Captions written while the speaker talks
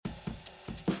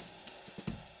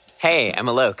Hey, I'm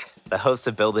Alok, the host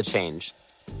of Build the Change,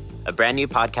 a brand new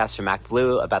podcast from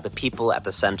MacBlue about the people at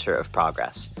the center of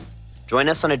progress. Join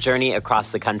us on a journey across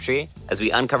the country as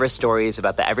we uncover stories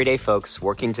about the everyday folks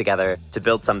working together to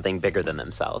build something bigger than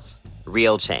themselves.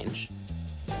 Real change.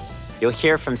 You'll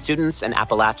hear from students in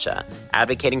Appalachia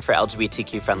advocating for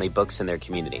LGBTQ-friendly books in their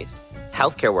communities,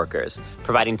 healthcare workers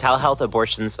providing telehealth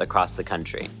abortions across the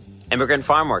country, immigrant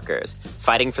farm workers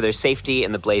fighting for their safety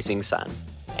in the blazing sun,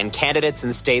 and candidates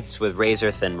in states with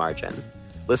razor-thin margins.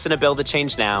 Listen to Build the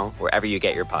Change now, wherever you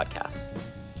get your podcasts.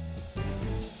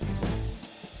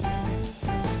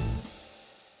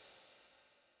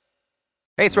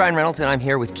 Hey, it's Ryan Reynolds, and I'm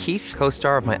here with Keith,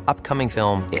 co-star of my upcoming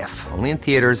film, If, only in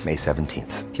theaters May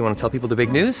 17th. Do you want to tell people the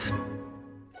big news?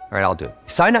 All right, I'll do it.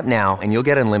 Sign up now and you'll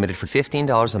get unlimited for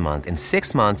 $15 a month and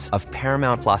 6 months of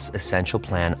Paramount Plus Essential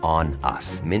Plan on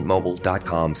us.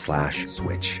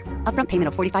 MintMobile.com/switch. Upfront payment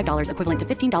of $45 equivalent to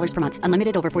 $15 per month.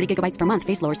 Unlimited over 40 gigabytes per month.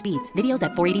 Face lower speeds. Videos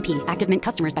at 480p. Active Mint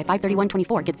customers by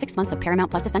 531.24 get 6 months of Paramount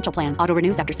Plus Essential Plan. Auto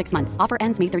renews after 6 months. Offer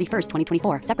ends May 31st,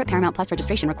 2024. Separate Paramount Plus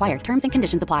registration required. Terms and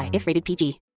conditions apply if rated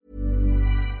PG.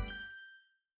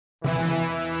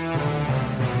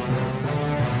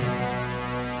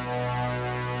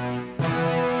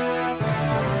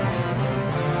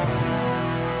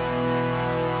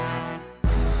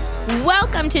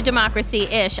 Welcome to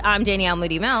Democracy-ish. I'm Danielle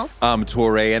Moody-Mills. I'm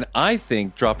Touré, and I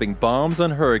think dropping bombs on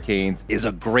hurricanes is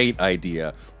a great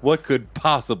idea. What could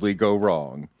possibly go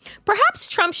wrong? Perhaps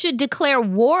Trump should declare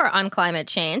war on climate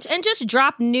change and just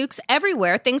drop nukes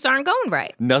everywhere things aren't going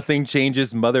right. Nothing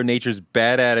changes Mother Nature's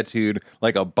bad attitude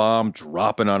like a bomb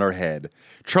dropping on her head.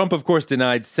 Trump, of course,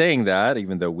 denied saying that,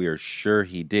 even though we are sure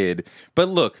he did. But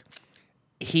look,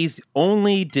 he's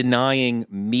only denying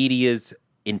media's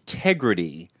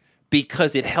integrity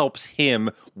because it helps him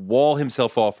wall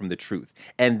himself off from the truth.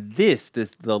 And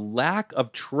the lack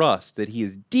of trust that he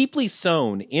has deeply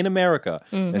sown in America,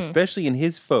 especially in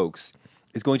his folks,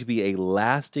 is going to be a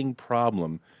lasting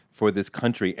problem for this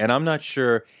country. And I'm not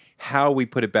sure how we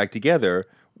put it back together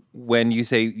when you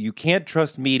say you can't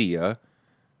trust media.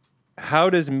 How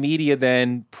does media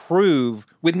then prove,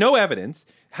 with no evidence,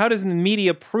 how does the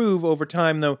media prove over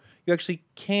time, though, you actually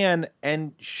can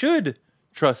and should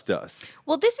trust us?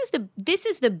 Well, this is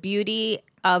the beauty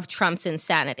of Trump's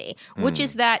insanity, which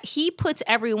is that he puts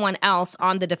everyone else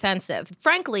on the defensive.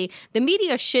 Frankly, the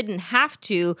media shouldn't have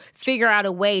to figure out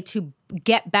a way to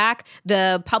get back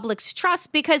the public's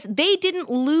trust because they didn't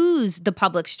lose the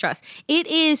public's trust. It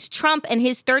is Trump and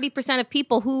his 30% of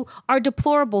people who are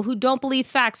deplorable, who don't believe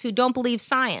facts, who don't believe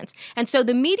science. And so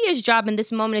the media's job in this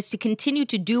moment is to continue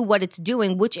to do what it's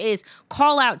doing, which is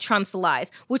call out Trump's lies,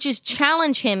 which is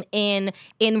challenge him in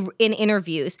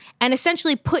interviews and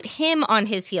essentially put him on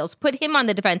his heels, put him on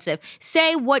the defensive.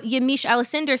 Say what Yamiche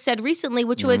Alcindor said recently,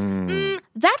 which was,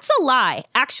 that's a lie.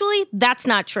 Actually, that's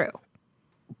not true.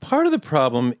 Part of the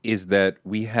problem is that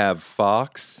we have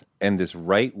Fox and this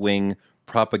right-wing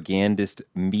propagandist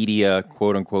media,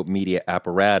 quote-unquote media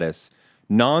apparatus,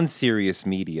 non-serious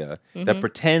media that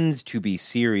pretends to be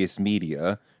serious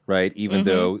media, right? Even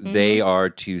though they are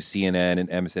to CNN and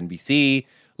MSNBC.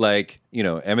 Like, you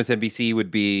know, MSNBC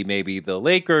would be maybe the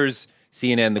Lakers,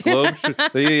 CNN the Globe,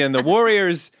 and the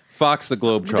Warriors, Fox the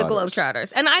Globetrotters. The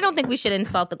Globetrotters. And I don't think we should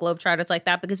insult the Globetrotters like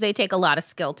that because they take a lot of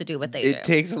skill to do what they do. It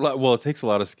takes a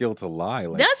lot of skill to lie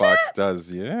like Does Fox it?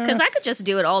 does, yeah. Because I could just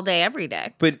do it all day, every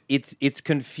day. But it's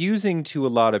confusing to a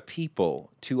lot of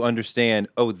people to understand,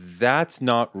 oh, that's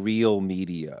not real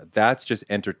media. That's just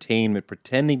entertainment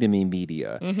pretending to be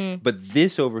media. But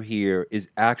this over here is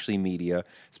actually media,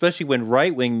 especially when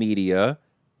right-wing media,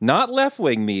 not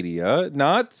left-wing media,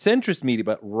 not centrist media,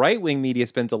 but right-wing media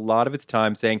spends a lot of its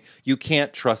time saying you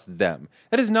can't trust them.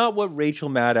 That is not what Rachel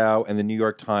Maddow and the New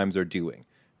York Times are doing,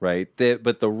 right?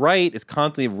 But the right is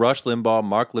constantly Rush Limbaugh,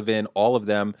 Mark Levin, all of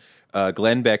them,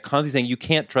 Glenn Beck, constantly saying you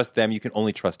can't trust them, you can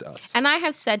only trust us. And I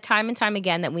have said time and time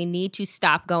again that we need to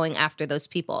stop going after those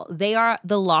people. They are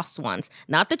the lost ones,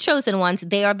 not the chosen ones.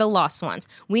 They are the lost ones.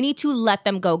 We need to let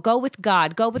them go. Go with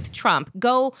God. Go with Trump.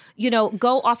 Go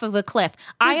off of a cliff.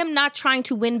 I am not trying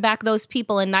to win back those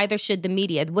people, and neither should the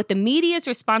media. What the media's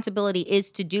responsibility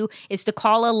is to do is to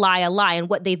call a lie a lie. And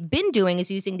what they've been doing is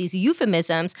using these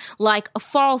euphemisms like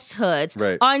falsehoods,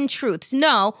 untruths.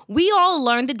 No, we all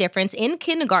learned the difference in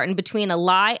kindergarten between a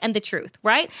lie and the truth,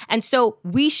 right? And so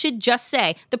we should just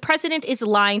say the president is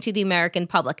lying to the American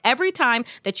public. Every time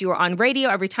that you are on radio,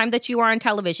 every time that you are on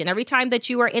television, every time that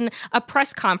you are in a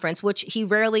press conference, which he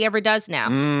rarely ever does now,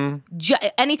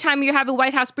 anytime you have a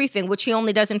White House briefing, which he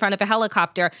only does in front of a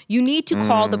helicopter, you need to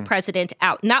call the president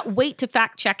out, not wait to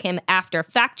fact check him after.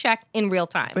 Fact check in real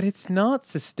time. But it's not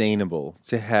sustainable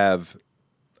to have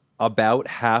about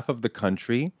half of the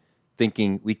country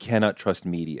thinking we cannot trust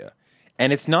media.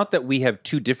 And it's not that we have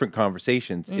two different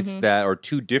conversations. It's that, or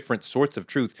two different sorts of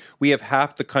truth. We have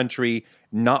half the country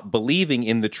not believing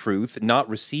in the truth, not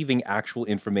receiving actual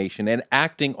information, and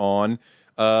acting on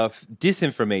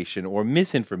disinformation or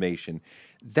misinformation.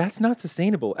 That's not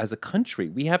sustainable as a country.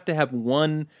 We have to have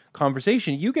one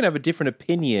conversation. You can have a different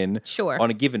opinion on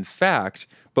a given fact,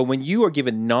 but when you are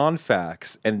given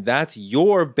non-facts and that's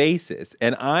your basis,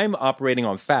 and I'm operating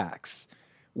on facts,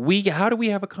 how do we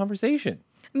have a conversation?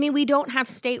 I mean, we don't have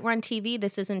state-run TV.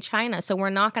 This isn't China, so we're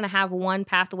not going to have one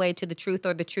pathway to the truth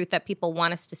or the truth that people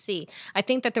want us to see. I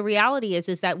think that the reality is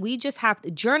that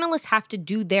journalists have to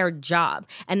do their job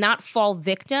and not fall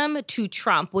victim to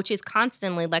Trump, which is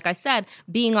constantly, like I said,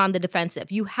 being on the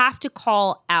defensive. You have to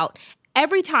call out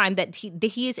every time that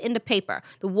he is in the paper,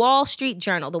 the Wall Street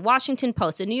Journal, the Washington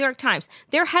Post, the New York Times,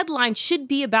 their headline should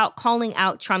be about calling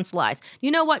out Trump's lies. You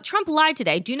know what? Trump lied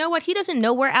today. Do you know what? He doesn't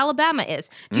know where Alabama is.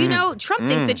 Do you know Trump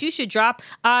thinks that you should drop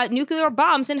nuclear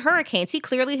bombs in hurricanes? He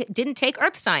clearly didn't take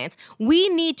earth science. We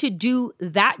need to do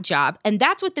that job, and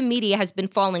that's what the media has been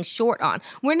falling short on.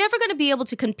 We're never going to be able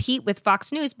to compete with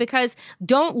Fox News because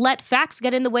don't let facts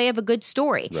get in the way of a good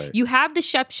story. Right. You have the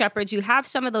Shepherds, you have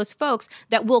some of those folks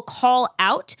that will call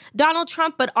out Donald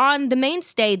Trump, but on the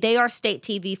mainstay, they are state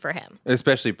TV for him.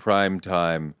 Especially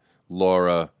primetime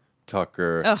Laura,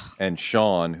 Tucker, and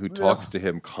Sean, who talks to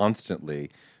him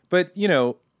constantly. But, you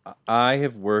know, I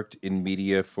have worked in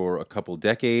media for a couple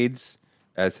decades,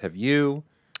 as have you.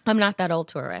 I'm not that old,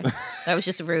 Torre. That was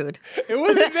just rude. It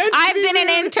wasn't meant to I've be been rude.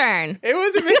 an intern. It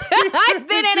wasn't meant to be I've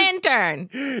been an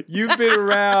intern. You've been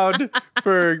around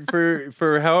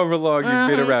for however long you've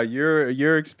been around.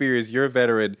 You're experienced. You're a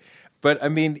veteran. But I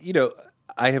mean, you know,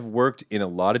 I have worked in a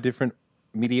lot of different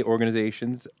media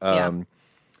organizations, and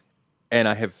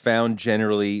I have found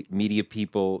generally media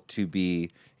people to be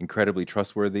incredibly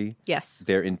trustworthy. Yes,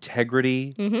 their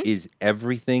integrity is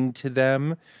everything to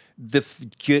them.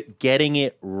 Getting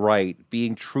it right,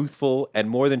 being truthful, and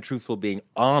more than truthful, being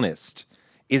honest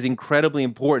is incredibly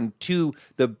important to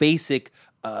the basic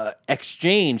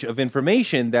exchange of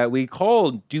information that we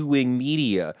call doing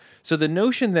media. So the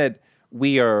notion that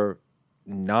we are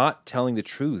not telling the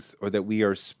truth or that we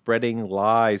are spreading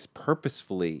lies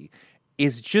purposefully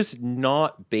is just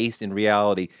not based in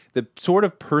reality. The sort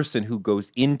of person who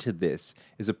goes into this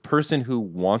is a person who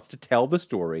wants to tell the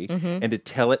story and to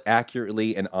tell it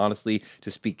accurately and honestly,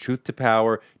 to speak truth to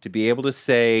power, to be able to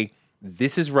say,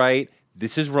 this is right,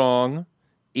 this is wrong,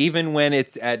 even when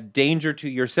it's at danger to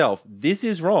yourself. This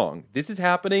is wrong, this is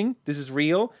happening, this is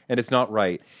real, and it's not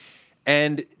right.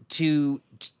 And to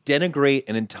denigrate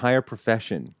an entire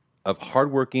profession of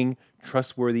hardworking,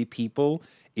 trustworthy people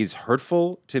is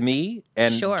hurtful to me,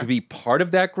 and to be part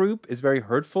of that group is very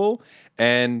hurtful,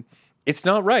 and it's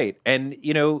not right. And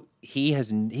you know, he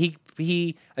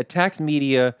attacks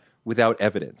media without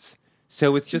evidence.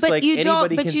 So it's just anybody can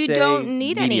say But you don't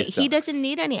need any. Sucks. He doesn't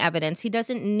need any evidence. He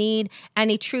doesn't need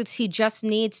any truths. He just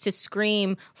needs to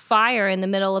scream fire in the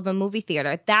middle of a movie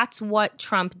theater. That's what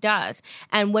Trump does.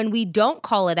 And when we don't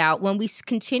call it out, when we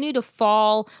continue to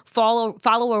follow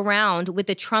around with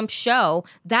the Trump show,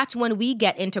 that's when we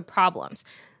get into problems.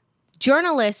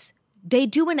 Journalists, they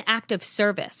do an act of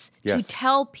service to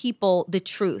tell people the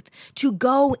truth, to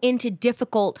go into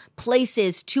difficult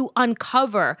places, to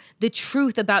uncover the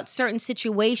truth about certain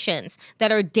situations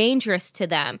that are dangerous to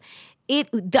them.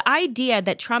 The idea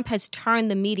that Trump has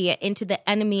turned the media into the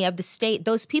enemy of the state,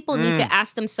 those people need to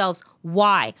ask themselves,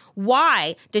 why?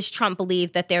 Why does Trump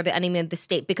believe that they're the enemy of the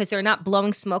state? Because they're not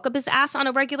blowing smoke up his ass on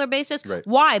a regular basis? Right.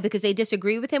 Why? Because they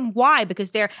disagree with him? Why?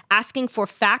 Because they're asking for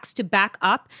facts to back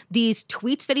up these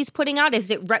tweets that he's putting out?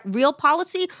 Is it real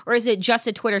policy, or is it just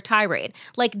a Twitter tirade?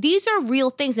 Like, these are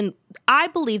real things, and I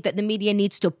believe that the media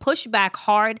needs to push back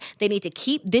hard. They need to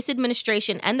keep this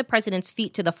administration and the president's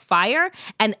feet to the fire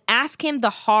and ask him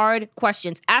the hard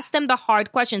questions. Ask them the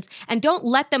hard questions, and don't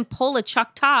let them pull a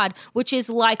Chuck Todd, which is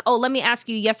like, oh, let me ask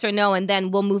you yes or no, and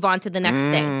then we'll move on to the next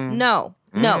thing. No,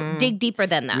 dig deeper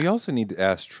than that. We also need to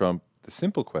ask Trump the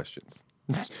simple questions.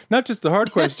 Not just the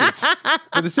hard questions,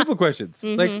 but the simple questions.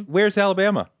 Like, where's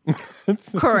Alabama?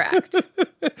 Correct.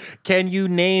 Can you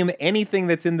name anything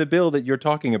that's in the bill that you're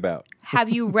talking about? Have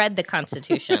you read the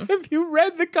Constitution? Have you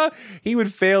read he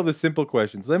would fail the simple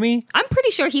questions. I'm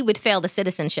pretty sure he would fail the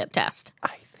citizenship test.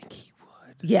 I think he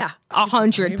would. Yeah,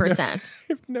 100%. I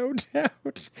have no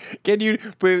doubt. Can you,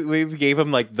 we gave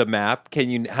him like the map.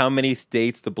 How many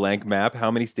states, the blank map,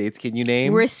 how many states can you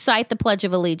name? Recite the Pledge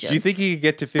of Allegiance. Do you think he could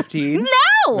get to 15?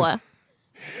 No!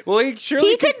 Well,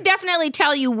 he could definitely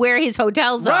tell you where his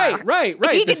hotels are. Right.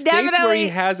 He The could states where he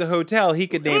has a hotel, he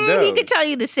could name those. He could tell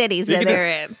you the cities that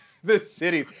they're in. The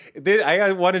cities. I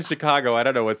got one in Chicago. I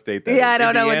don't know what state that is. I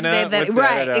don't know what Indiana? state that is.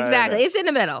 Right, exactly. It's in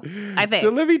the middle, I think. So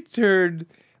let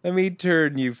me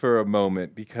turn you for a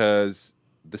moment, because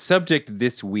the subject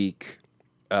this week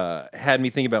had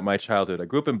me thinking about my childhood. I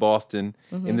grew up in Boston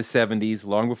in the 70s,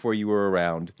 long before you were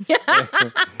around.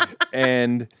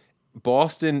 And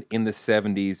Boston in the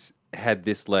 70s had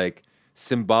this like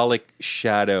symbolic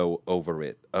shadow over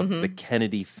it of the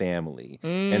Kennedy family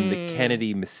and the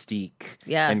Kennedy mystique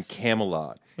and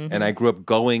Camelot. And I grew up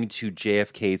going to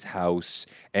JFK's house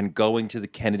and going to the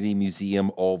Kennedy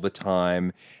Museum all the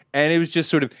time. And it was just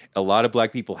sort of, a lot of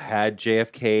black people had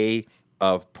JFK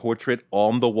portrait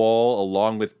on the wall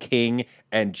along with King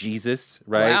and Jesus,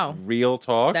 right? Wow. Real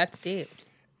talk. That's deep.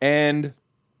 And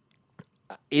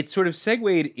it sort of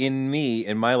segued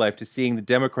in my life, to seeing the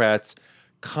Democrats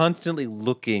constantly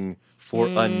looking for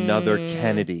another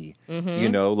Kennedy. You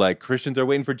know, like Christians are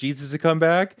waiting for Jesus to come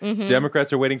back.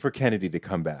 Democrats are waiting for Kennedy to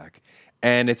come back.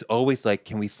 And it's always like,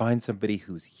 can we find somebody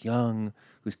who's young,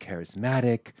 who's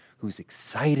charismatic, who's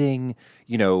exciting?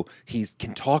 You know, he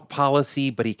can talk policy,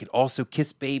 but he can also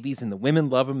kiss babies, and the women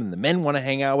love him, and the men want to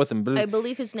hang out with him. I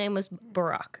believe his name was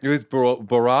Barack. It was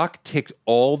Barack ticked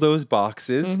all those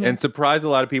boxes and surprised a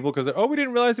lot of people, because, we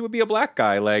didn't realize it would be a black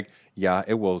guy. Like, yeah,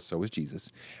 it was. So was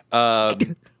Jesus.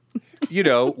 You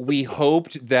know, we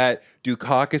hoped that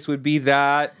Dukakis would be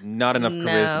that. Not enough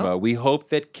charisma. We hoped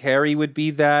that Kerry would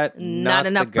be that. Not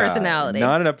enough personality.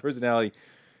 Not enough personality.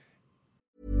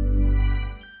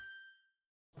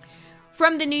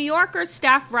 From The New Yorker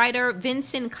staff writer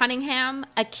Vincent Cunningham,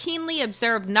 a keenly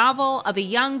observed novel of a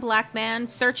young black man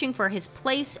searching for his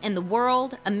place in the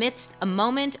world amidst a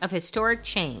moment of historic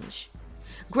change.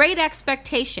 Great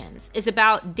Expectations is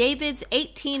about David's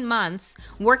 18 months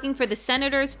working for the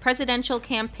senator's presidential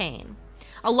campaign.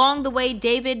 Along the way,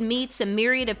 David meets a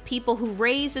myriad of people who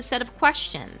raise a set of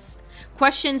questions.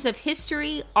 Questions of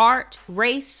history, art,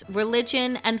 race,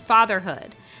 religion, and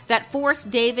fatherhood that force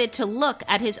David to look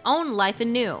at his own life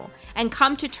anew and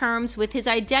come to terms with his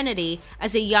identity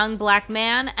as a young black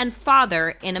man and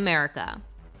father in America.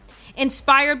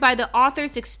 Inspired by the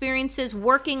author's experiences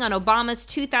working on Obama's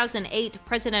 2008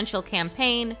 presidential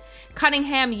campaign,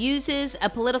 Cunningham uses a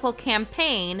political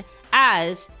campaign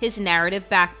as his narrative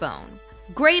backbone.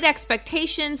 Great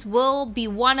Expectations will be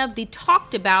one of the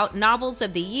talked about novels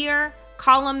of the year.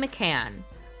 Colum McCann.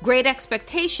 Great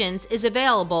Expectations is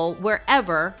available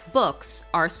wherever books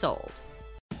are sold.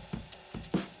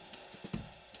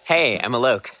 Hey, I'm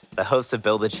Alok, the host of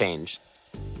Build the Change,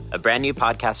 a brand new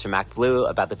podcast from MacBlue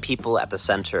about the people at the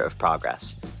center of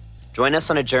progress. Join us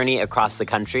on a journey across the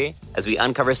country as we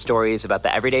uncover stories about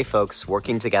the everyday folks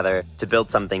working together to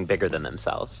build something bigger than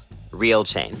themselves. Real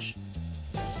change.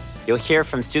 You'll hear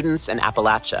from students in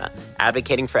Appalachia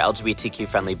advocating for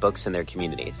LGBTQ-friendly books in their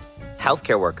communities,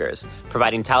 healthcare workers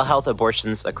providing telehealth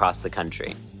abortions across the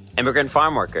country, immigrant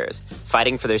farm workers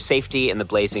fighting for their safety in the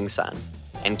blazing sun,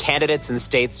 and candidates in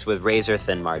states with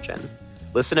razor-thin margins.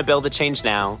 Listen to Build the Change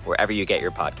now, wherever you get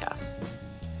your podcasts.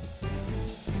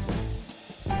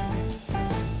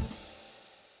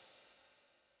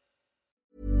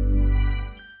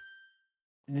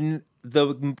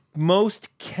 The most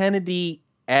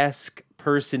Kennedy-esque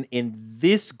person in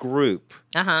this group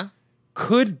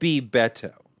could be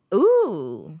Beto.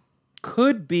 Ooh.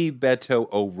 Could be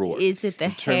Beto O'Rourke. Is it the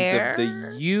hair? In terms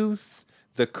of the youth,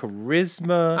 the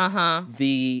charisma,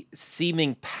 the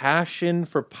seeming passion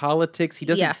for politics. He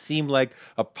doesn't seem like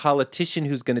a politician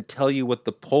who's going to tell you what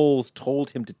the polls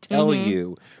told him to tell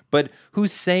you, but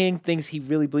who's saying things he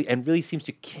really believes and really seems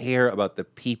to care about the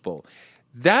people.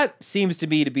 That seems to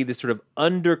me to be the sort of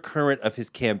undercurrent of his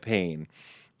campaign.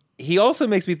 He also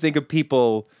makes me think of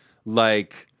people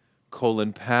like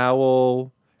Colin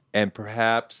Powell and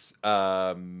perhaps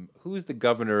who's the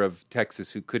governor of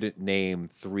Texas who couldn't name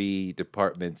 3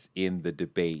 departments in the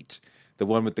debate? The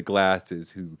one with the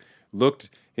glasses who looked,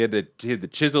 he had the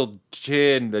chiseled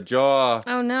chin, the jaw.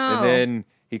 Oh no! And then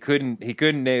he couldn't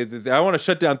name. I want to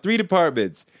shut down 3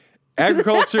 departments: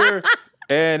 agriculture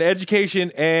and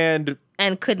education and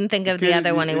And couldn't think of the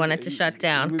other one he wanted to shut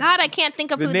down. God, I can't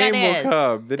think of who that is.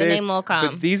 The name will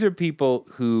come. But these are people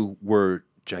who were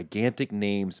gigantic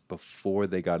names before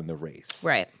they got in the race.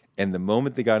 Right. And the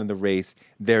moment they got in the race,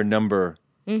 their number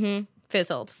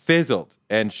fizzled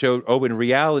and showed, in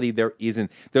reality,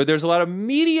 there's a lot of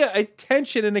media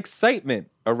attention and excitement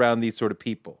around these sort of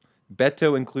people,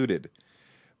 Beto included.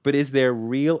 But is there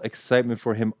real excitement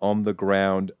for him on the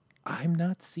ground? I'm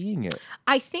not seeing it.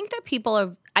 I think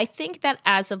that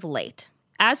as of late,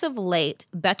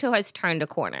 Beto has turned a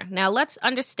corner. Now, let's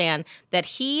understand that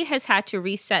he has had to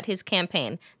reset his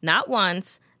campaign, not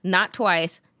once, not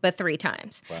twice, but 3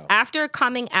 times. Wow. After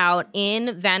coming out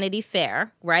in Vanity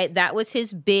Fair, right? That was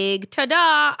his big,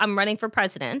 ta-da, I'm running for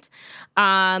president,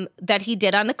 that he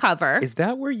did on the cover. Is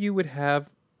that where you would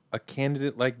have a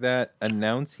candidate like that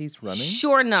announce he's running?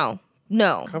 Sure, no.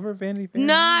 Cover Vanity Fair?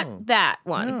 Not that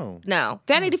one. No.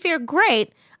 Vanity Fair,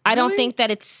 great. I don't Really? think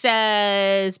that it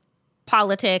says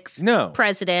politics,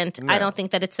 president. No. I don't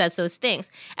think that it says those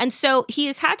things. And so he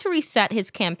has had to reset his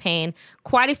campaign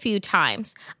quite a few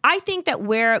times. I think that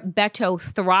where Beto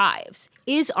thrives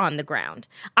is on the ground.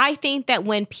 I think that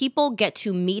when people get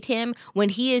to meet him, when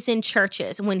he is in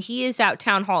churches, when he is out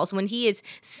town halls, when he is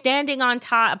standing on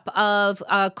top of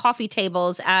coffee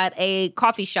tables at a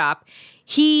coffee shop,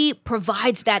 he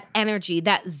provides that energy,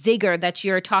 that vigor that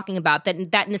you're talking about,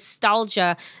 that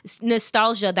nostalgia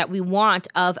that we want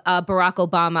of Barack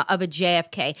Obama, of a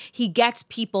JFK. He gets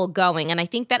people going. And I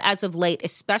think that as of late,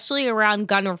 especially around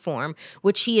gun reform,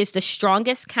 which he is the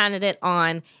strongest candidate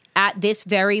on at this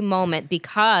very moment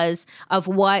because of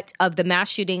the mass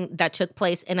shooting that took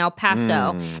place in El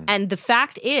Paso. And the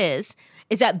fact is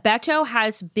that Beto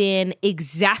has been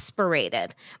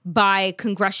exasperated by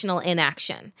congressional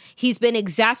inaction. He's been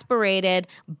exasperated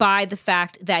by the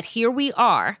fact that here we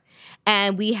are,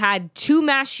 and we had 2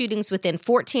 mass shootings within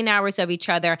 14 hours of each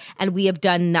other, and we have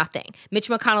done nothing. Mitch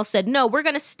McConnell said, no, we're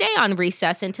going to stay on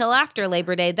recess until after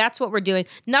Labor Day. That's what we're doing.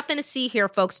 Nothing to see here,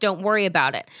 folks. Don't worry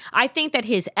about it. I think that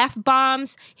his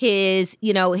F-bombs, his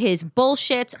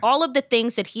bullshits, all of the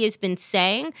things that he has been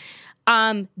saying,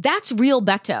 that's real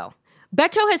Beto.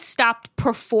 Beto has stopped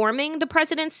performing the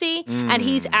presidency, and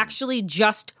he's actually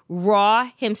just raw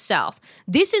himself.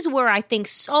 This is where I think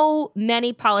so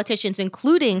many politicians,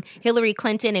 including Hillary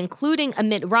Clinton, including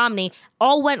Mitt Romney,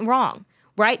 all went wrong.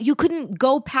 Right? You couldn't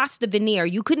go past the veneer.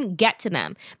 You couldn't get to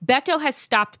them. Beto has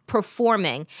stopped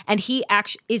performing, and he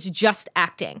actually is just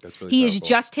acting. That's really he powerful. is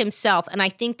just himself, and I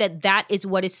think that is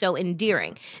what is so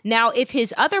endearing. Now, if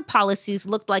his other policies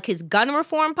looked like his gun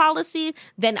reform policy,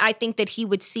 then I think that he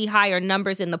would see higher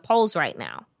numbers in the polls right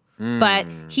now. But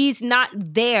he's not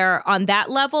there on that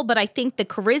level. But I think the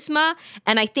charisma,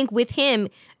 and I think with him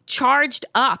charged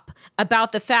up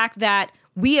about the fact that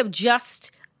we have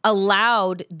just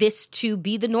allowed this to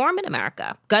be the norm in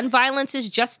America. Gun violence is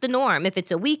just the norm. If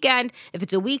it's a weekend, if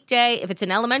it's a weekday, if it's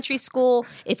an elementary school,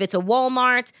 if it's a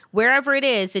Walmart, wherever it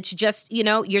is, it's just,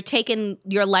 you're taking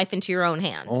your life into your own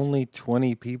hands. Only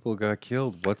 20 people got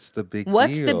killed. What's the big deal?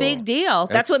 What's the big deal?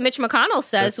 That's what Mitch McConnell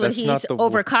says when he's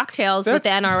over cocktails with the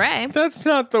NRA. That's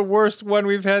not the worst one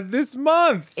we've had this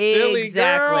month.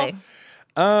 Exactly.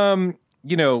 Silly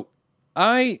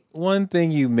girl. One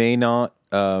thing you may not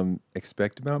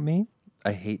expect about me,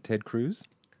 I hate Ted Cruz.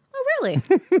 Oh, really?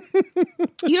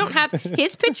 You don't have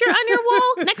his picture on your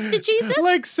wall next to Jesus?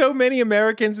 Like so many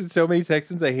Americans and so many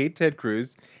Texans, I hate Ted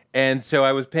Cruz. And so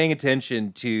I was paying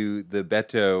attention to the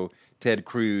Beto-Ted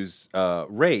Cruz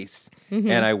race,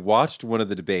 and I watched one of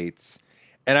the debates,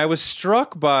 and I was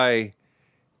struck by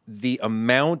the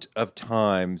amount of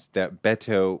times that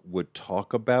Beto would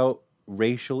talk about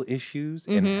racial issues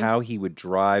and how he would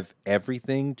drive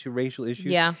everything to racial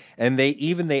issues. Yeah. And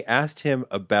they asked him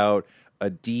about a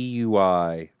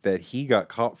DUI that he got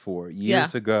caught for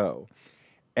years ago.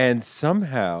 And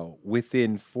somehow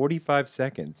within 45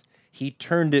 seconds, he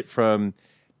turned it from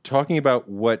talking about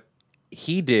what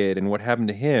he did and what happened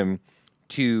to him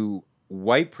to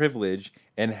white privilege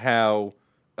and how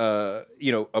a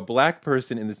black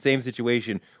person in the same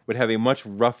situation would have a much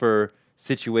rougher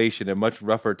situation, a much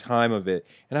rougher time of it.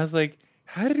 And I was like,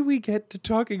 how did we get to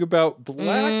talking about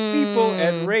black people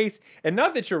and race? And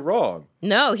not that you're wrong.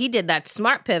 No, he did that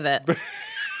smart pivot.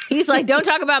 He's like, don't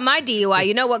talk about my DUI.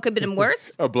 You know what could have been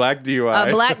worse? A black DUI.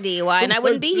 A black DUI, and I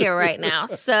wouldn't be here right now.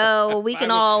 So we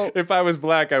can all... If I was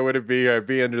black, I'd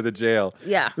be under the jail.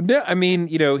 Yeah. No, I mean,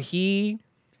 he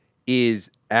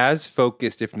is as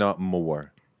focused, if not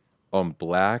more, on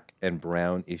black and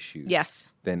brown issues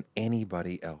than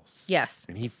anybody else. Yes.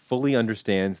 And he fully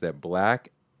understands that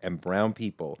black and brown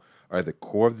people are the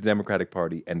core of the Democratic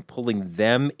Party, and pulling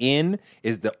them in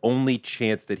is the only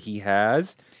chance that he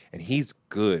has. And he's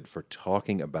good for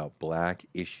talking about Black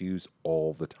issues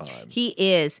all the time. He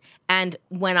is. And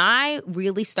when I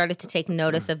really started to take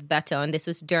notice of Beto, and this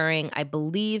was during, I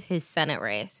believe, his Senate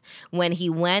race, when he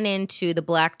went into the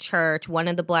Black church, one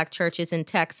of the Black churches in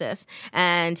Texas,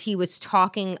 and he was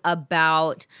talking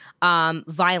about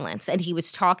violence. And he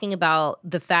was talking about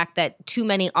the fact that too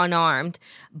many unarmed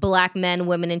Black men,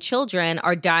 women, and children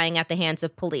are dying at the hands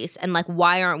of police. And like,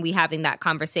 why aren't we having that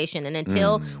conversation? And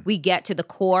until we get to the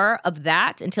core of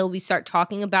that, until we start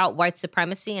talking about white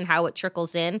supremacy and how it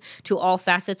trickles in to all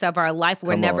facets of our life,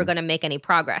 we're never going to make any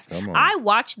progress. I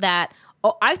watched that.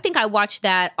 I think I watched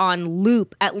that on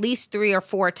loop at least 3 or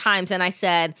 4 times, and I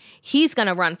said, he's going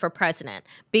to run for president,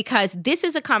 because this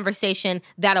is a conversation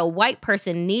that a white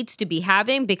person needs to be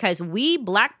having, because we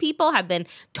Black people have been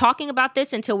talking about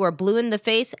this until we're blue in the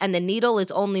face and the needle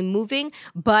is only moving,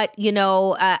 but, you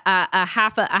know, a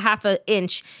half a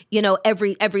inch, you know,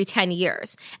 every 10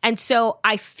 years. And so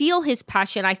I feel his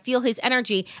passion, I feel his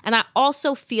energy, and I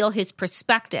also feel his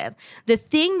perspective. The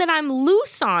thing that I'm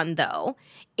loose on, though,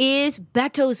 is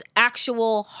Beto's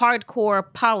actual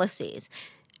hardcore policies.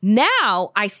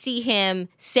 Now I see him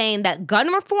saying that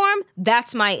gun reform,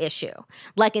 that's my issue.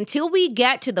 Like, until we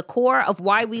get to the core of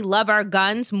why we love our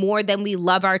guns more than we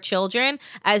love our children,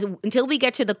 until we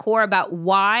get to the core about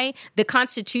why the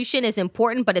Constitution is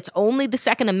important, but it's only the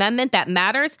Second Amendment that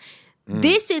matters,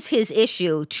 this is his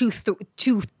issue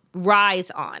to rise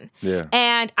on. Yeah.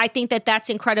 And I think that that's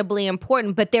incredibly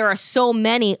important, but there are so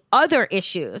many other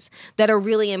issues that are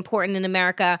really important in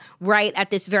America right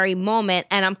at this very moment,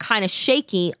 and I'm kind of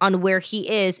shaky on where he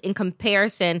is in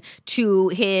comparison to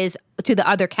the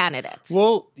other candidates.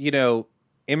 Well, you know,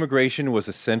 immigration was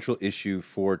a central issue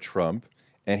for Trump,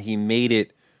 and he made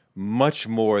it much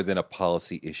more than a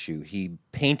policy issue. He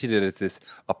painted it as this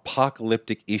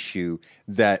apocalyptic issue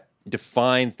that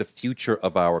defines the future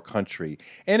of our country.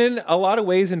 And in a lot of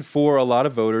ways, and for a lot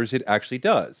of voters, it actually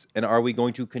does. And are we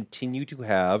going to continue to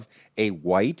have a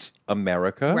white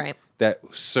America that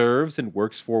serves and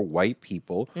works for white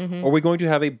people? Or are we going to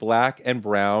have a Black and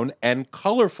brown and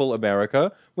colorful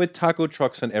America with taco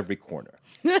trucks on every corner?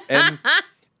 And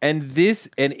if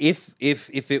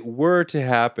it were to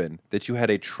happen that you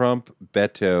had a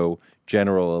Trump-Beto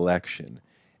general election,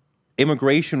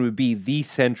 immigration would be the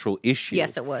central issue.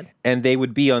 Yes, it would. And they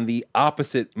would be on the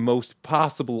most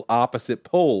possible opposite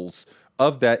poles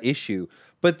of that issue.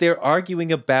 But they're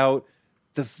arguing about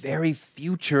the very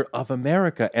future of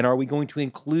America. And are we going to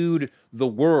include the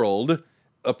world,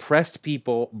 oppressed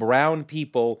people, brown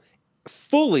people,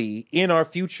 fully in our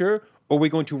future? Or are we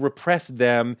going to repress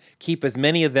them, keep as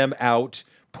many of them out,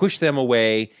 push them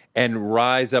away, and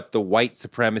rise up the white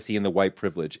supremacy and the white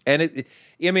privilege? And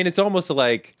it's almost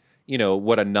like, you know,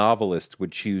 what a novelist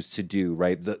would choose to do,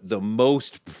 right? The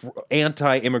most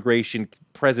anti-immigration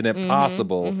president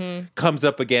possible comes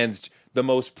up against the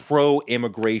most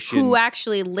pro-immigration, who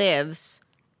actually lives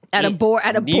at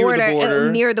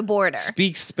near the border,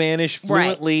 speaks Spanish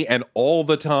fluently and all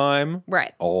the time,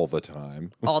 all the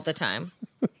time.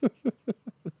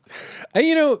 And,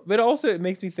 you know, but also it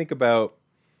makes me think about,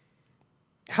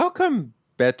 how come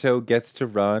Beto gets to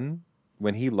run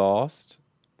when he lost?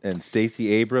 And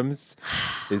Stacey Abrams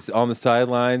is on the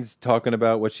sidelines talking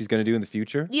about what she's going to do in the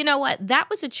future? You know what? That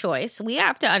was a choice. We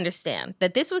have to understand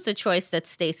that this was a choice that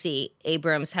Stacey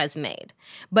Abrams has made.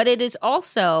 But this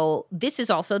also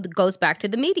goes back to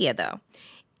the media, though.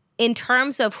 In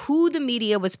terms of who the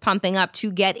media was pumping up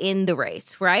to get in the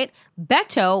race, right?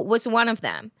 Beto was one of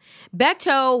them.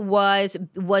 Beto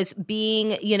was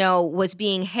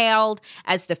being hailed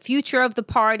as the future of the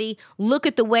party. Look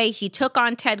at the way he took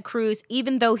on Ted Cruz,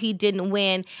 even though he didn't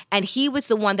win, and he was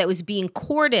the one that was being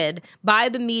courted by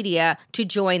the media to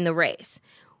join the race.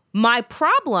 My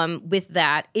problem with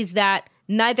that is that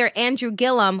neither Andrew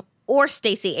Gillum or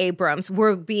Stacey Abrams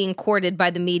were being courted by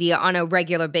the media on a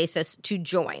regular basis to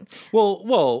join.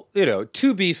 Well, you know,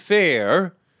 to be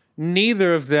fair,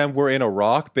 neither of them were in a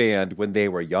rock band when they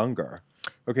were younger.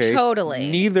 Okay?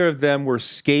 Totally. Neither of them were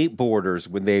skateboarders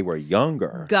when they were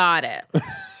younger. Got it.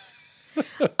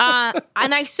 I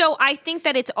think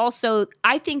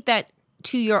that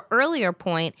to your earlier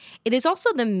point, it is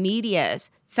also the media's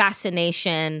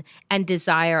fascination and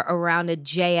desire around a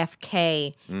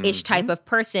JFK-ish type of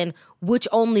person, which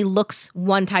only looks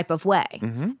one type of way.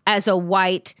 As a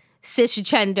white,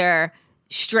 cisgender,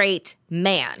 straight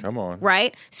man. Come on.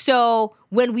 Right? So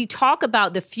when we talk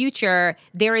about the future,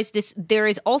 there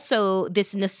is also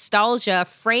this nostalgia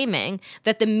framing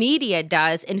that the media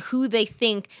does and who they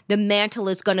think the mantle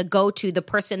is going to go to, the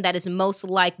person that is most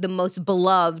like the most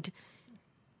beloved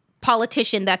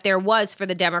politician that there was for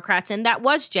the Democrats, and that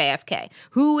was JFK.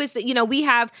 Who is, we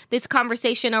have this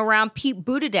conversation around Pete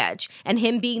Buttigieg and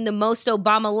him being the most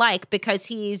Obama-like because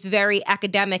he's very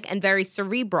academic and very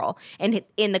cerebral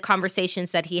in the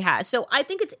conversations that he has. So I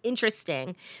think it's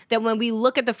interesting that when we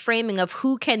look at the framing of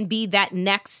who can be that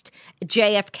next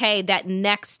JFK, that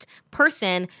next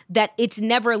person, that it's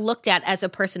never looked at as a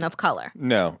person of color.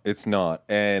 No, it's not.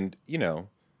 And,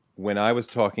 when I was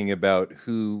talking about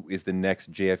who is the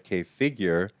next JFK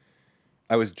figure,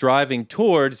 I was driving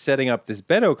toward setting up this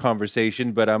Beto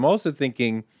conversation, but I'm also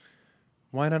thinking,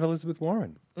 why not Elizabeth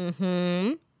Warren?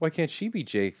 Mm-hmm. Why can't she be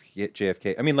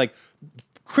JFK? I mean, like,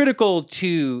 critical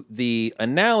to the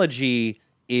analogy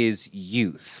is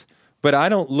youth. But I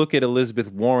don't look at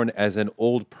Elizabeth Warren as an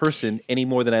old person any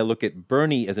more than I look at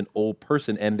Bernie as an old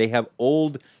person. And they have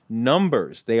old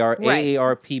numbers. They are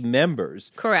AARP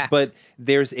members. Correct. But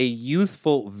there's a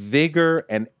youthful vigor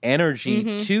and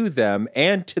energy to them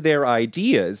and to their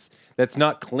ideas that's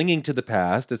not clinging to the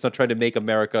past. That's not trying to make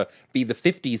America be the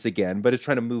 50s again, but it's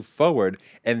trying to move forward.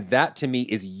 And that, to me,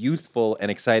 is youthful and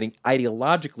exciting,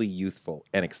 ideologically youthful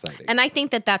and exciting. And I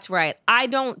think that that's right. I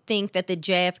don't think that the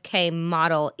JFK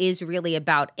model is really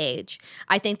about age.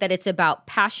 I think that it's about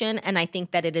passion, and I think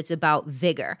that it is about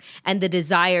vigor and the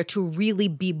desire to really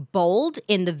be bold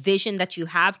in the vision that you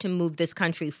have to move this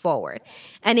country forward.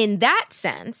 And in that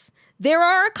sense, there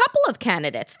are a couple of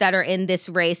candidates that are in this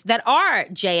race that are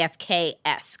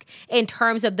JFK-esque in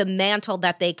terms of the mantle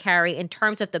that they carry, in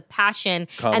terms of the passion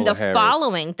and the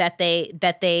following that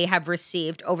they have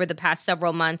received over the past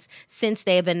several months since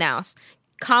they've announced.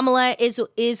 Kamala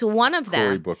is one of them.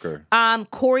 Cory Booker.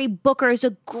 Cory Booker is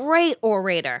a great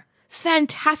orator.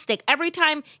 Fantastic. Every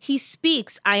time he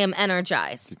speaks, I am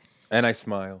energized. And I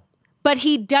smile. But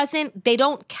they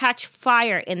don't catch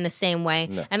fire in the same way.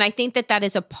 No. And I think that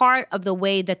is a part of the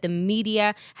way that the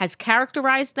media has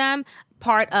characterized them,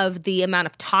 part of the amount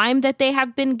of time that they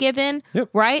have been given,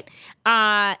 right?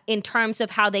 In terms of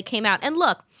how they came out. And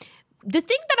look, the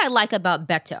thing that I like about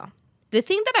Beto, the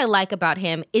thing that I like about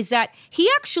him is that he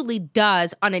actually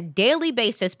does, on a daily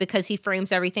basis, because he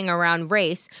frames everything around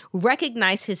race,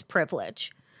 recognize his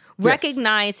privilege.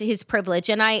 Recognize his privilege,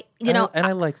 and I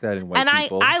like that in white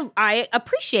people. And I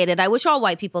appreciate it. I wish all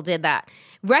white people did that.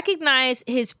 Recognize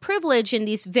his privilege in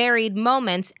these varied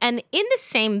moments, and in the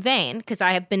same vein, because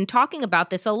I have been talking about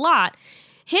this a lot,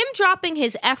 him dropping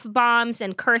his F-bombs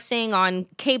and cursing on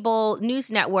cable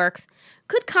news networks.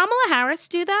 Could Kamala Harris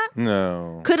do that?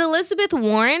 No. Could Elizabeth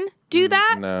Warren do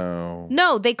that? No.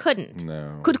 No, they couldn't.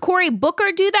 No. Could Cory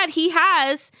Booker do that? He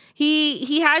has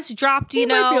dropped, He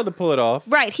might be able to pull it off.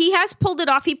 Right. He has pulled it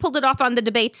off. He pulled it off on the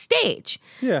debate stage.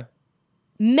 Yeah.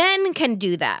 Men can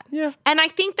do that. Yeah. And I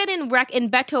think that in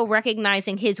Beto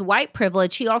recognizing his white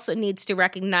privilege, he also needs to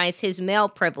recognize his male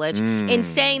privilege in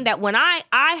saying that when I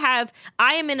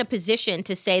am in a position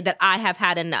to say that I have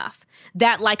had enough.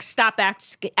 That, like, stop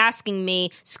asking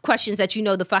me questions that you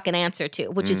know the fucking answer to,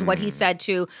 which is what he said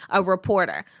to a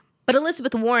reporter. But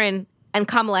Elizabeth Warren and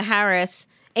Kamala Harris,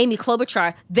 Amy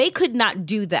Klobuchar, they could not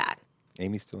do that.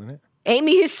 Amy's still in it?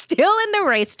 Amy is still in the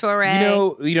race, Torre.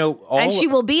 And she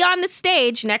will be on the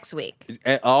stage next week.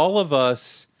 All of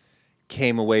us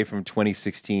came away from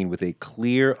 2016 with a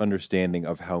clear understanding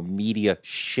of how media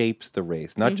shapes the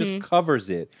race, not just covers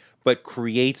it, but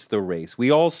creates the race.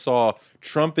 We all saw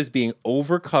Trump as being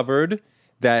overcovered.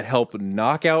 That helped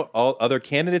knock out all other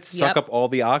candidates, suck up all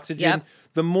the oxygen.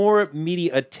 The more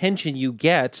media attention you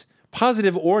get,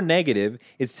 positive or negative,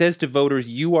 it says to voters,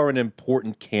 you are an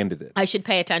important candidate. I should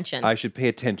pay attention. I should pay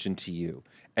attention to you.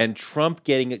 And Trump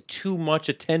getting too much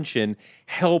attention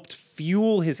helped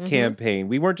fuel his campaign.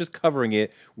 We weren't just covering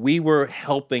it. We were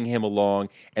helping him along.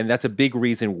 And that's a big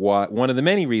reason why, one of the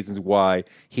many reasons why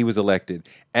he was elected.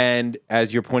 And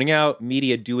as you're pointing out,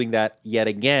 media doing that yet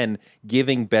again,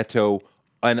 giving Beto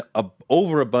an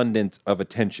overabundance of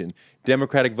attention.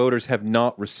 Democratic voters have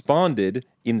not responded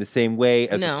in the same way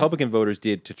as Republican voters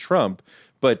did to Trump.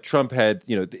 But Trump had,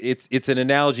 it's an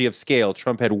analogy of scale.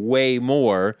 Trump had way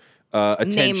more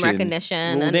attention. Name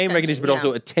recognition. But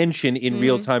also attention in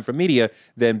real time from media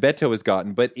than Beto has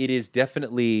gotten. But it is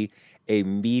definitely a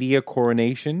media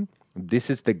coronation. this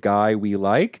is the guy we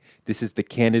like. This is the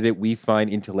candidate we find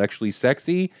intellectually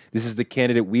sexy. This is the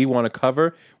candidate we want to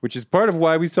cover, which is part of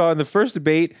why we saw in the first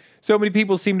debate so many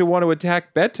people seem to want to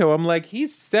attack Beto. I'm like,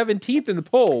 he's 17th in the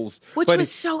polls. Which was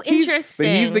so interesting.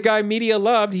 But he's the guy media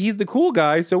loved. He's the cool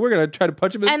guy, so we're going to try to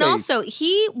punch him in the face. And also,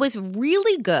 he was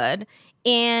really good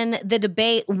in the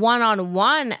debate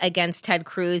one-on-one against Ted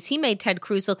Cruz. He made Ted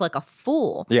Cruz look like a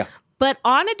fool. Yeah. But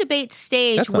on a debate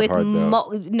stage That's not with hard, though.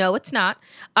 no, it's not.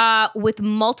 With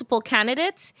multiple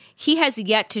candidates, he has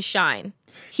yet to shine.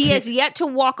 He has yet to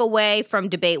walk away from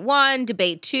debate 1,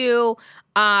 debate 2,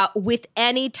 with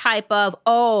any type of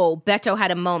Beto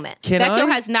had a moment.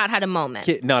 Beto has not had a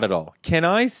moment. Not at all. Can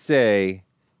I say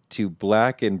to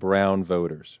black and brown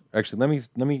voters? Actually,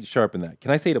 let me sharpen that.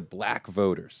 Can I say to black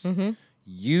voters? Mm-hmm.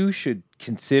 You should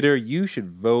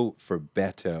vote for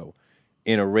Beto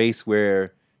in a race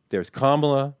where there's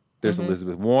Kamala, there's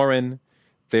Elizabeth Warren,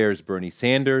 there's Bernie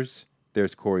Sanders,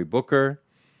 there's Cory Booker.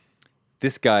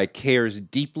 This guy cares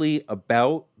deeply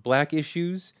about black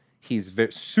issues. He's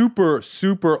super,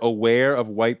 super aware of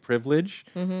white privilege.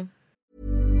 Mm-hmm.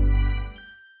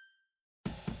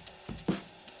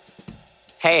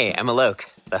 Hey, I'm Alok,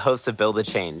 the host of Build the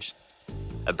Change,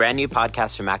 a brand new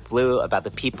podcast from Mac Blue about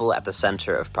the people at the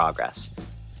center of progress.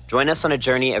 Join us on a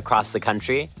journey across the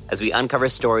country as we uncover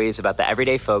stories about the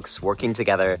everyday folks working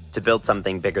together to build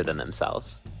something bigger than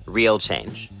themselves. Real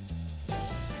change.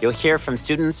 You'll hear from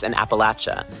students in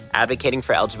Appalachia advocating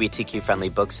for LGBTQ-friendly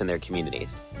books in their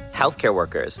communities, healthcare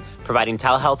workers providing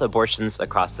telehealth abortions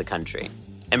across the country,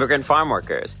 immigrant farm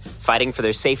workers fighting for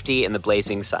their safety in the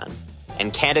blazing sun,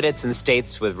 and candidates in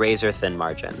states with razor-thin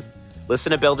margins.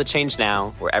 Listen to Build the Change now,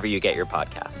 wherever you get your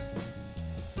podcasts.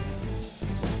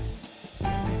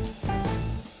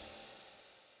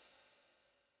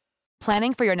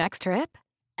 Planning for your next trip?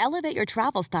 Elevate your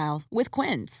travel style with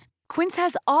Quince. Quince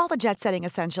has all the jet-setting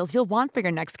essentials you'll want for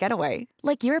your next getaway,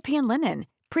 like European linen,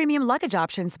 premium luggage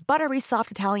options, buttery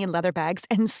soft Italian leather bags,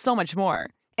 and so much more.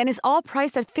 And is all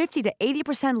priced at 50 to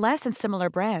 80% less than similar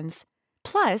brands.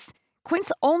 Plus,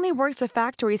 Quince only works with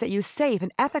factories that use safe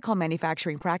and ethical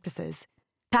manufacturing practices.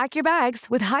 Pack your bags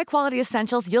with high-quality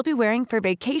essentials you'll be wearing for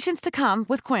vacations to come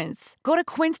with Quince. Go to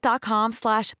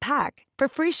quince.com/pack for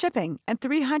free shipping and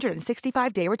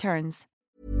 365-day returns.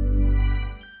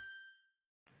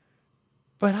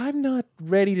 But I'm not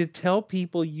ready to tell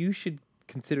people you should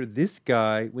consider this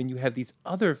guy when you have these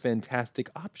other fantastic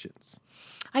options.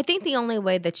 I think the only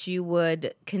way that you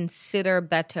would consider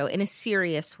Beto in a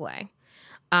serious way,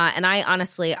 and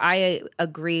I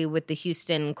agree with the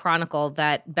Houston Chronicle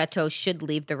that Beto should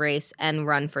leave the race and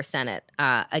run for Senate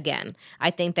again.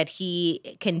 I think that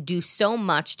he can do so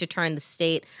much to turn the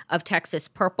state of Texas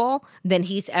purple than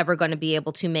he's ever going to be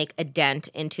able to make a dent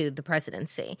into the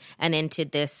presidency and into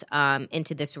this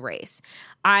race.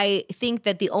 I think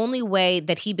that the only way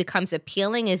that he becomes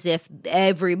appealing is if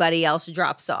everybody else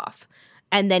drops off.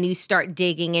 And then you start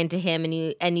digging into him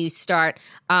and you start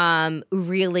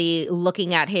really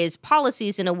looking at his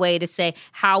policies in a way to say,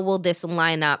 how will this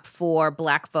line up for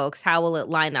black folks? How will it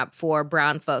line up for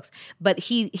brown folks? But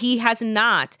he has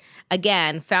not,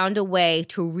 again, found a way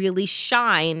to really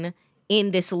shine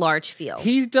in this large field.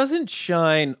 He doesn't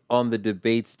shine on the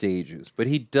debate stages, but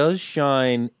he does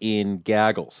shine in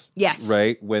gaggles. Yes.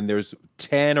 Right? When there's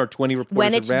 10 or 20 reporters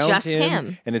when it's around just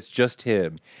him. And it's just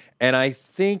him. And I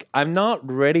think I'm not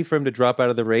ready for him to drop out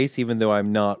of the race, even though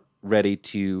I'm not ready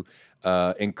to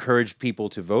encourage people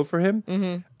to vote for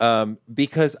him.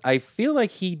 Because I feel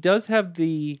like he does have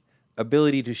the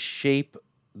ability to shape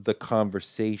the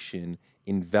conversation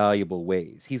in valuable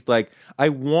ways. He's like, I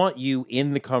want you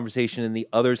in the conversation and the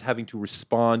others having to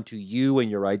respond to you and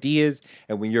your ideas.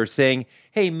 And when you're saying,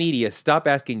 hey, media, stop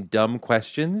asking dumb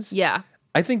questions. Yeah.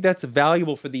 I think that's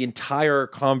valuable for the entire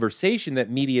conversation that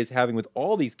media is having with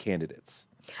all these candidates.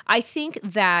 I think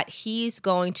that he's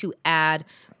going to add,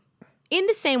 in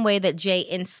the same way that Jay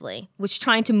Inslee was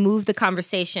trying to move the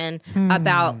conversation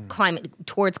about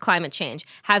towards climate change,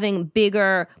 having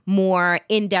bigger, more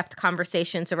in-depth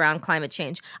conversations around climate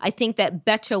change. I think that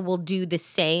Beto will do the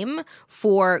same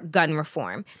for gun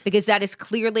reform, because that is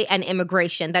clearly an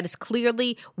immigration. That is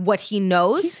clearly what he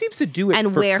knows. He seems to do it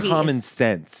and for where common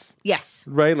sense. Yes.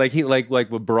 Right? Like like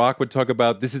when Barack would talk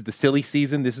about, this is the silly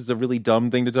season, this is a really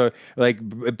dumb thing to talk. Like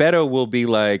Beto will be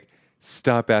like,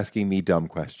 stop asking me dumb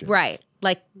questions. Right.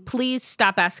 Like, please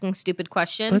stop asking stupid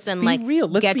questions. Let's and be like real.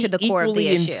 Let's get be to the core of the equally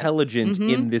issue. intelligent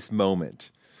in this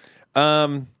moment.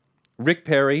 Rick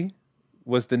Perry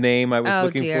was the name I was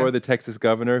looking dear. for, the Texas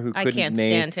governor who I couldn't can't name.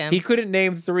 stand him. He couldn't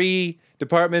name 3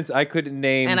 departments. I couldn't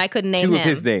name And I couldn't name 2 of him.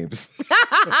 his names.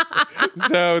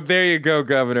 So there you go,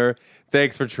 Governor.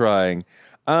 Thanks for trying.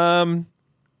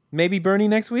 Maybe Bernie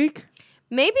next week?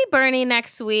 Maybe Bernie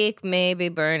next week. Maybe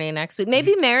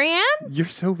Marianne? You're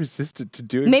so resistant to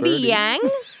doing Maybe Bernie. Yang?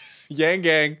 Yang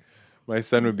Gang. My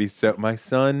son would be so... My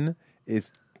son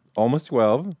is almost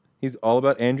 12. He's all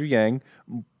about Andrew Yang.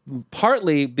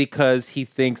 Partly because he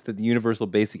thinks that the universal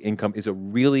basic income is a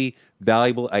really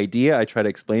valuable idea. I try to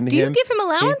explain to Do him. you give him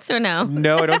allowance or no?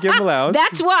 No, I don't give him allowance.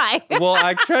 That's why. Well,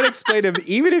 I try to explain to him,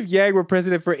 even if Yang were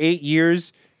president for 8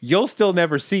 years, you'll still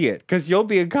never see it because you'll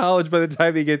be in college by the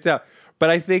time he gets out. But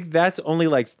I think that's only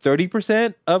like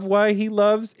 30% of why he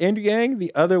loves Andrew Yang.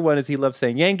 The other one is he loves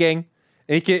saying Yang Gang.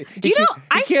 And he can't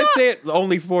say it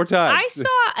only 4 times. I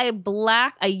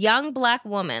saw a young black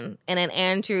woman in an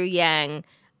Andrew Yang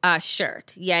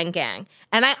shirt, Yang Gang.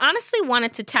 And I honestly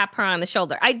wanted to tap her on the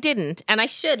shoulder. I didn't, and I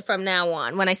should from now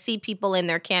on. When I see people in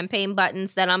their campaign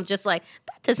buttons that I'm just like,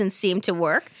 that doesn't seem to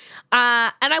work.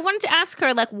 And I wanted to ask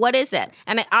her, like, what is it?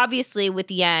 And obviously with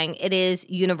Yang, it is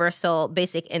universal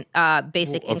basic income.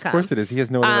 Of course it is. He has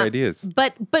no other ideas.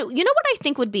 But you know what I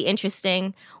think would be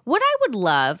interesting? What I would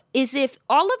love is if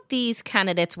all of these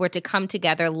candidates were to come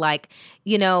together like,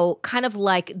 you know, kind of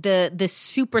like the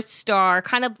superstar,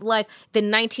 kind of like the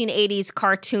 1980s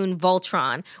cartoon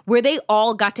Voltron, where they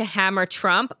all got to hammer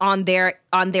Trump on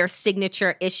their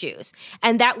signature issues.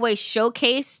 And that way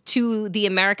showcase to the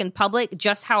American public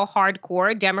just how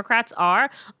hardcore Democrats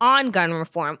are on gun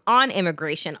reform, on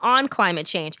immigration, on climate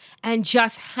change, and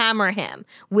just hammer him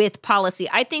with policy.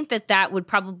 I think that would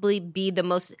probably be the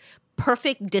most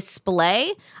perfect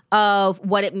display of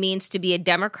what it means to be a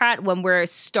Democrat when we're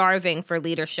starving for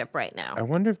leadership right now. I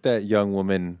wonder if that young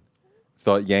woman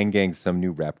thought Yang Gang's some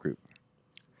new rap group.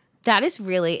 That is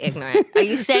really ignorant. Are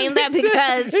you saying that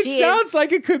because it sounds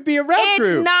like it could be a rap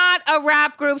group? It's not a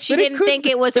rap group. She didn't think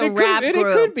it was a rap group. It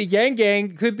could be. Yang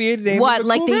Gang could be a name. What, of a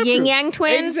like cool the rap Yin group. Yang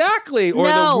Twins? Exactly. Or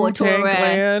No, the Wu-Tang Torre.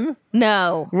 Clan.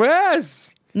 No.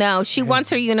 Yes. No, she wants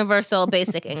her universal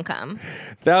basic income.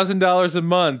 $1,000 a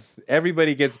month.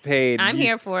 Everybody gets paid. I'm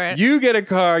here for it. You get a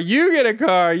car. You get a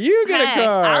car. You get a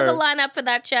car. I'll go line up for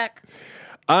that check.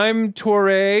 I'm Torre.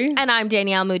 And I'm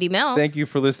Danielle Moody Mills. Thank you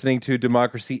for listening to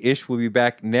Democracy Ish. We'll be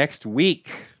back next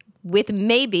week. With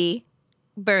maybe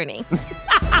Bernie.